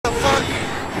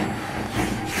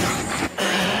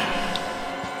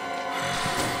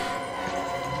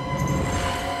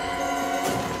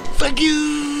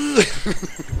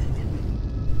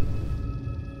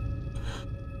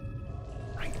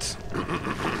Right.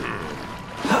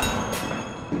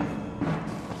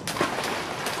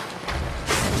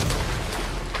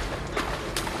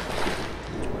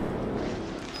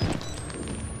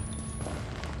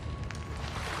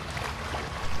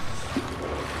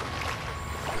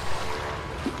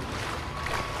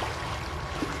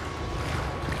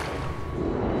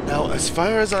 Now, as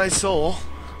far as I saw...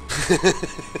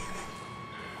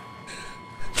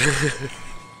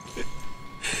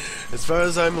 As far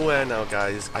as I'm aware now,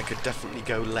 guys, I could definitely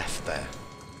go left there.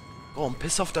 Go on,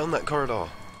 piss off down that corridor.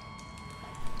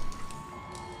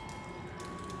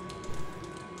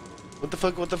 What the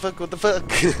fuck, what the fuck, what the fuck?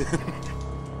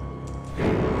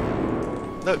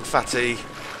 Look, fatty.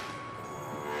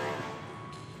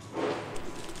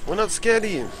 We're not scared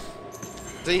of you.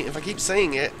 See, if I keep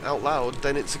saying it out loud,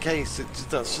 then it's a case.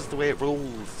 That's just the way it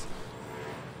rolls.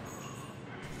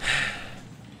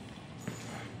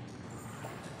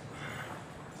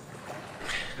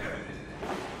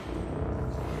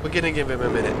 We're gonna give him a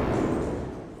minute.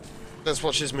 Let's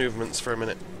watch his movements for a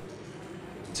minute.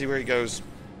 See where he goes.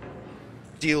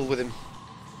 Deal with him.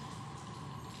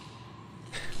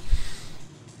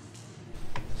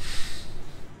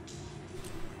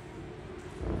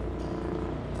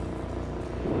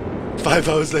 5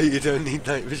 hours later, you don't need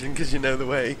night vision because you know the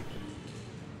way.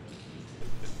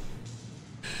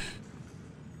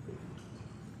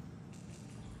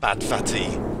 Bad fatty.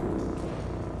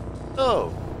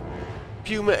 Oh.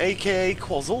 Puma aka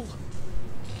Quazzle.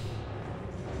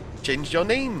 Changed your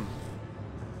name.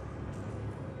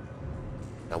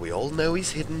 Now we all know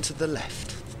he's hidden to the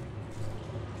left.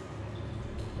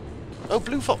 Oh,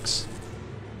 Blue Fox.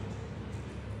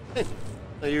 Hey,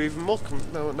 are you even more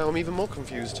now I'm even more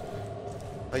confused.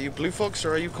 Are you Blue Fox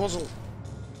or are you Quazzle?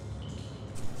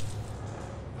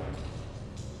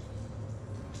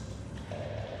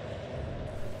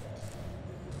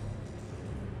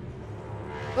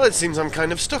 Well, it seems I'm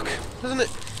kind of stuck, doesn't it?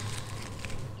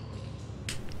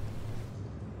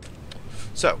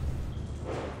 So,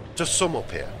 just sum up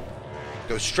here.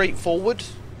 Go straight forward.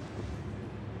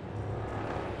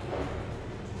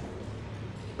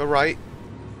 Go right.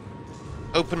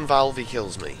 Open valve, he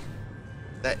kills me.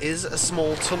 There is a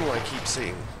small tunnel I keep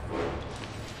seeing.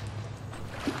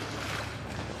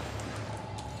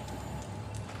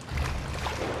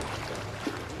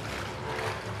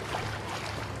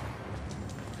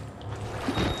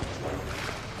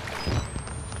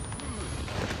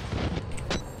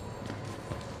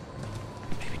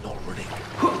 Maybe not running.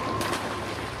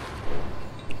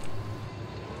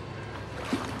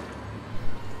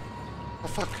 Oh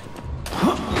fuck.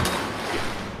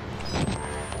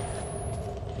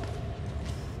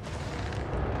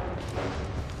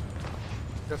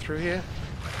 Go through here?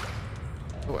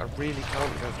 Oh, I really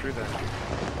can't go through there.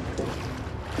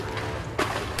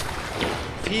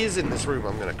 If he is in this room,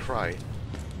 I'm gonna cry.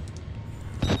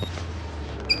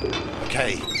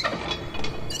 Okay.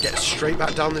 Get straight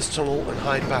back down this tunnel and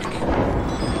hide back.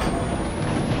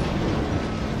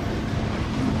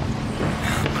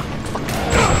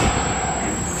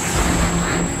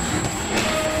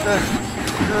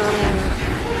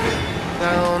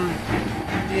 Down.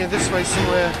 Yeah, this way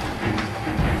somewhere.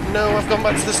 No, I've gone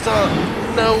back to the start.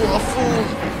 No, a fool.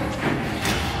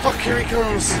 Fuck, here he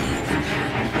comes.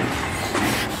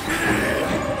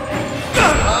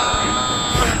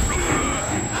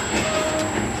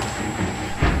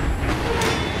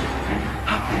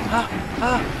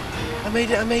 I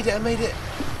made it, I made it, I made it.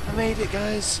 I made it,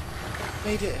 guys.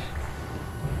 Made it.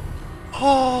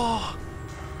 Oh.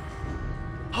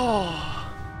 Oh.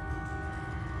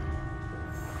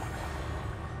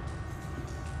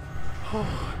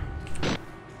 Oh.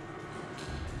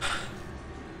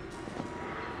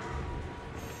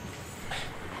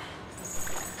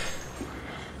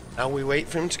 Now we wait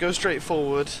for him to go straight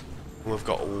forward, and we've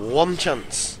got one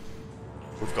chance.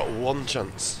 We've got one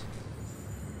chance.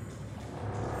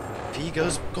 If he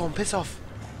goes, go on, piss off.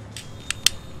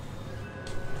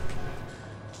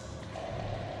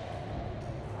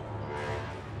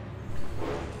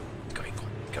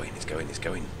 He's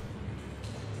going.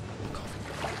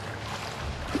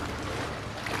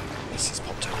 Yes, he's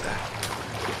popped over there.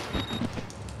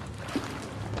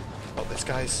 Got this,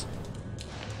 guys.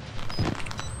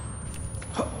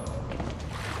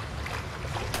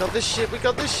 Got this shit, we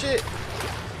got this shit!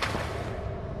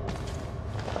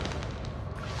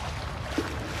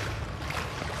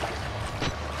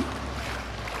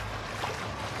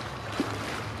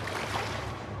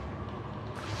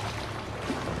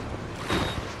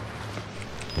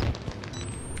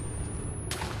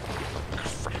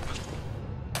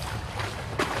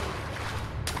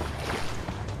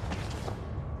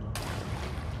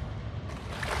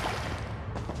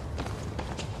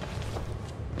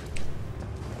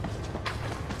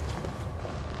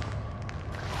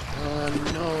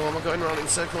 no, I'm going around in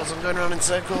circles, I'm going around in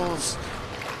circles.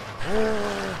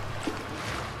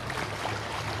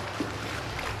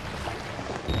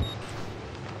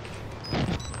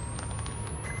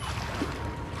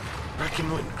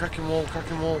 Cracking wall,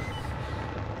 cracking wall.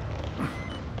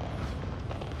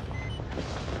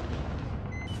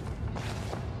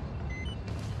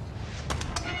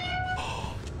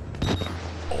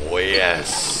 Oh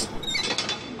yes!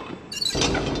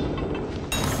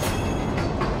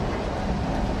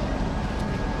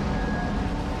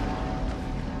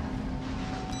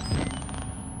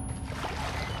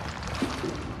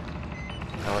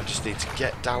 Now I just need to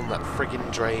get down that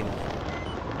friggin' drain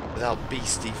without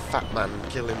beastie fat man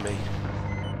killing me.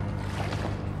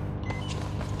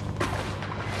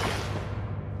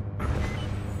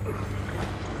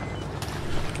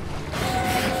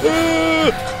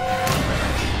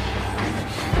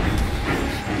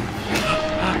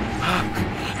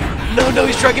 No,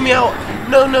 he's dragging me out!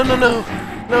 No! No! Can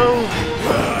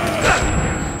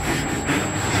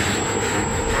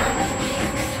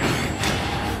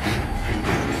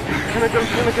I go?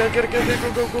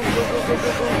 Go!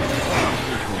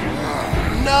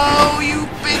 No, you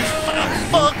big fat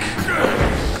fuck!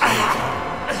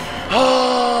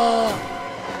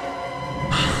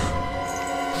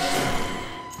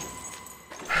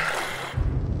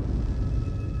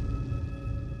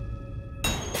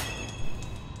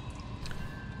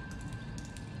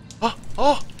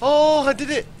 Oh, I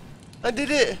did it! I did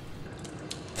it!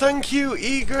 Thank you,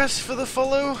 Egress, for the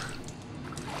follow.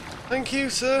 Thank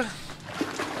you, sir.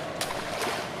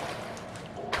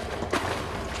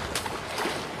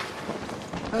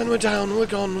 And we're down, we're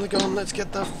gone. Let's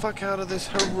get the fuck out of this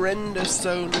horrendous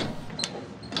zone.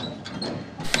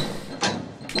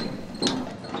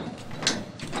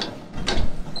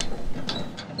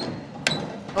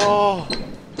 Oh.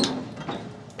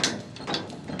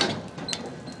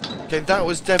 Okay, that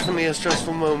was definitely a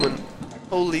stressful moment.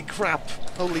 Holy crap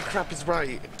is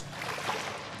right.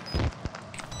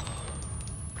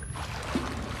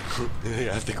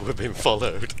 Yeah, I think we're being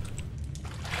followed.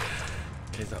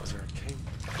 Okay, that was where it came.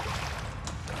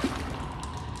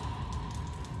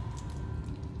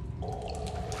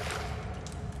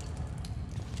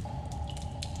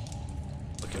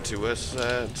 Looking too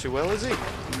well, is he?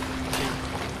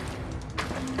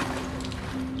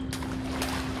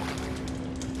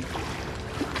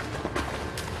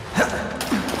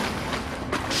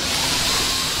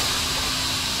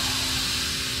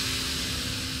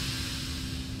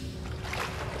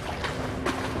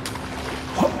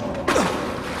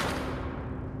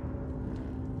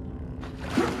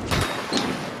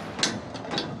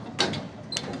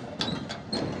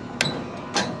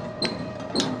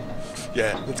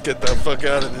 Yeah, let's get the fuck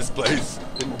out of this place.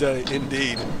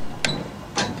 Indeed.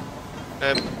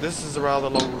 This is a rather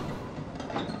long...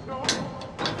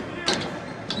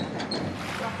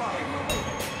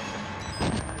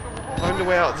 Find a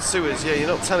way out of the sewers. Yeah, you're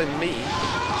not telling me. You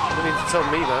don't need to tell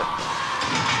me that.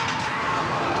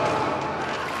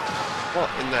 What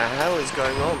in the hell is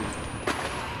going on?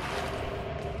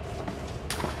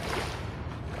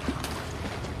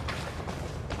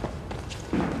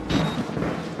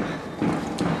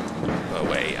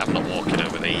 I'm not walking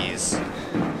over these.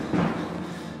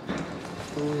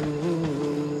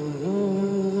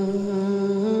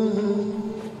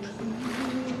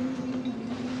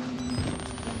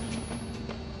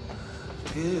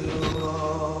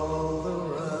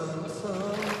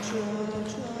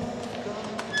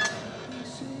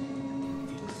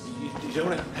 You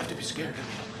don't have to be scared of me.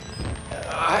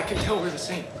 I can tell we're the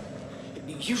same.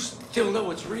 You still know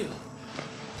it's real.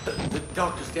 The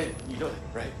doctor's dead. You know that,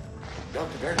 right?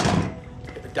 Dr. Vernon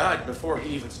died before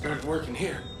he even started working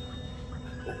here.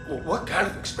 Well, what kind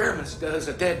of experiments does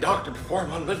a dead doctor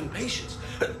perform on living patients?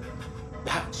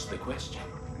 That's the question.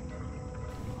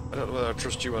 I don't know whether I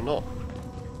trust you or not.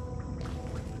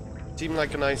 Seem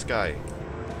like a nice guy.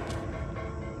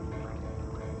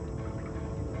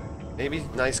 Maybe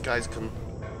nice guys can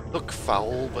look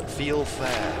foul but feel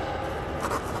fair.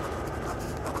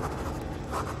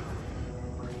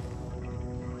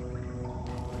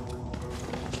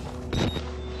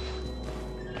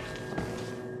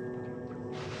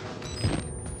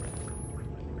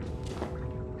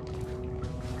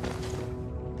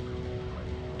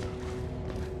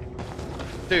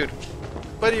 Dude,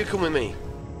 why do you come with me?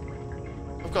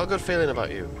 I've got a good feeling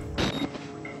about you.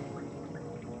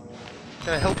 Can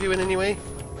I help you in any way?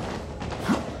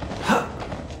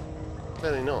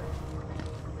 Clearly not.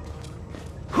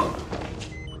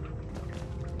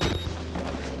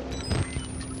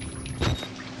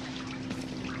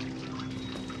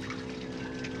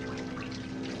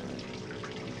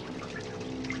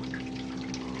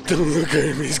 Don't look at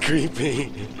him, he's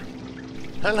creepy.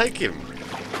 I like him.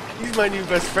 He's my new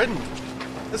best friend.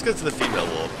 Let's go to the female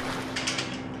ward.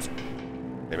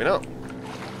 Maybe not.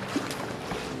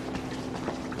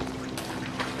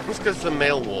 Let's go to the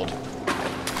male ward.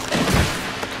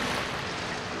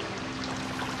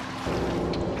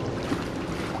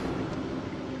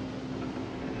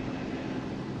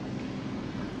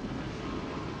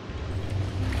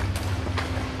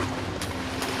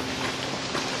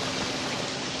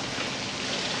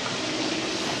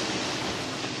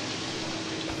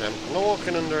 I'm not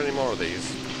walking under any more of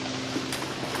these.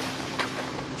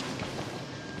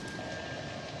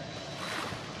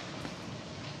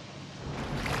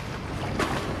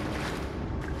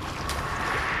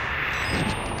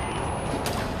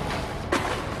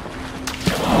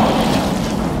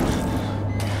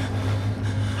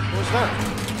 What was that?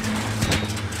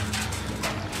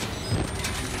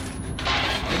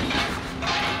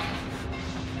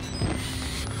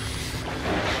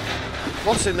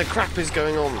 What in the crap is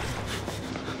going on?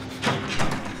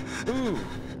 Ooh,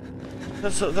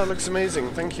 that looks amazing.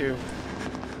 Thank you.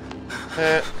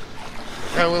 I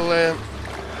will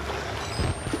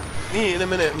eat in a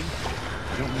minute.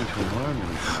 I don't mean to alarm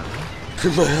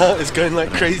you, My heart is going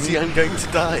like crazy. I'm going to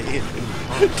die.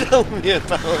 Tell me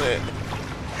about it.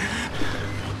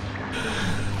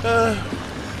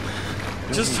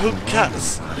 Just hug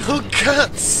cats. Hug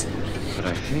cats. but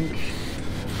I think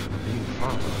being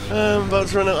followed. I'm about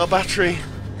to run out of battery.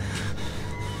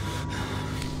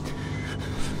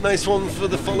 Nice one for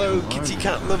the follow, kitty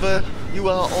cat lover. You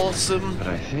are awesome. But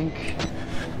I think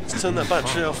Let's turn that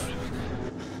battery off.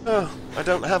 Oh, I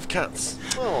don't have cats.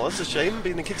 Oh, that's a shame,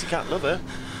 being a kitty cat lover.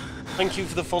 Thank you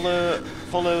for the follow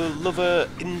lover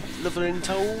in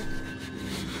tow.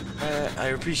 I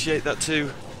appreciate that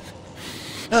too.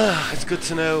 It's good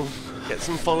to know. Get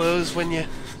some follows when you're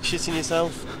shitting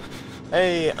yourself.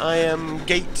 Hey, I am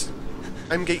Gate.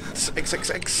 I'm Gate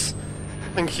XXX.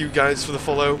 Thank you guys for the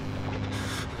follow.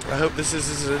 I hope this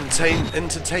is as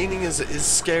entertaining as it is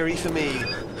scary for me.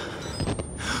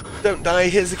 Don't die,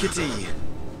 here's a kitty.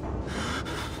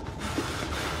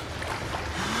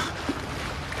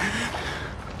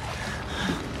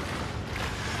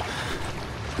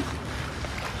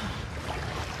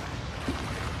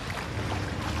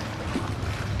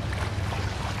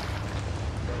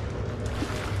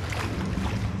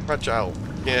 Fragile.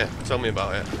 Yeah, tell me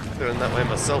about it. Feeling that way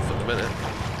myself at the minute.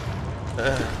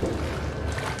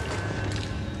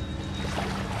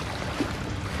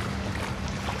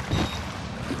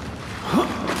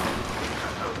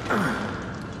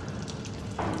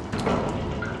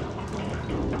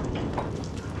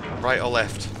 Right or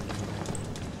left?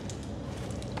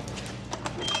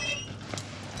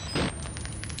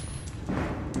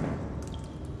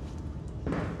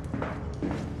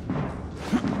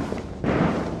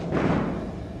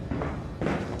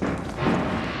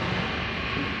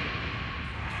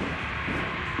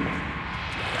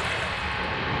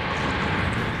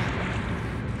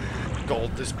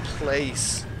 God, this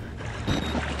place.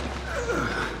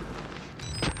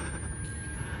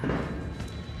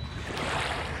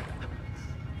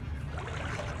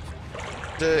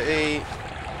 Dirty.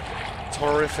 It's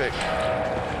horrific.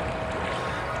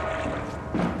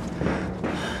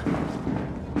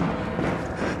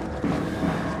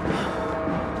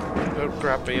 Don't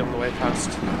grab me on the way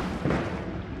past.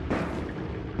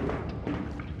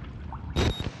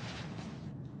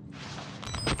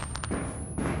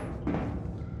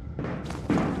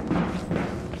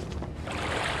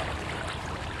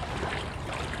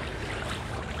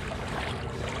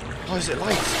 Why is it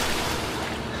light?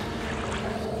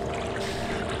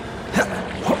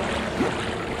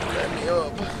 Let me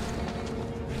up.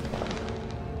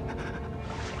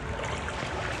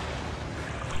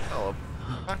 Oh,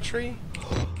 a battery?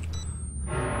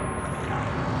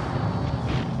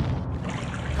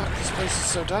 Fuck, this place is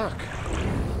so dark.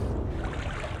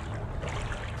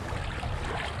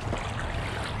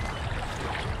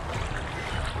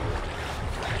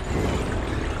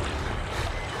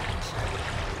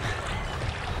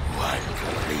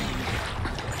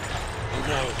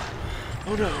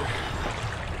 Oh no,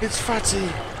 it's Fatty,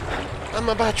 and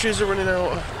my batteries are running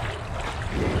out.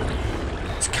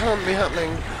 It can't be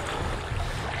happening.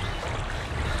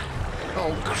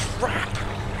 Oh crap.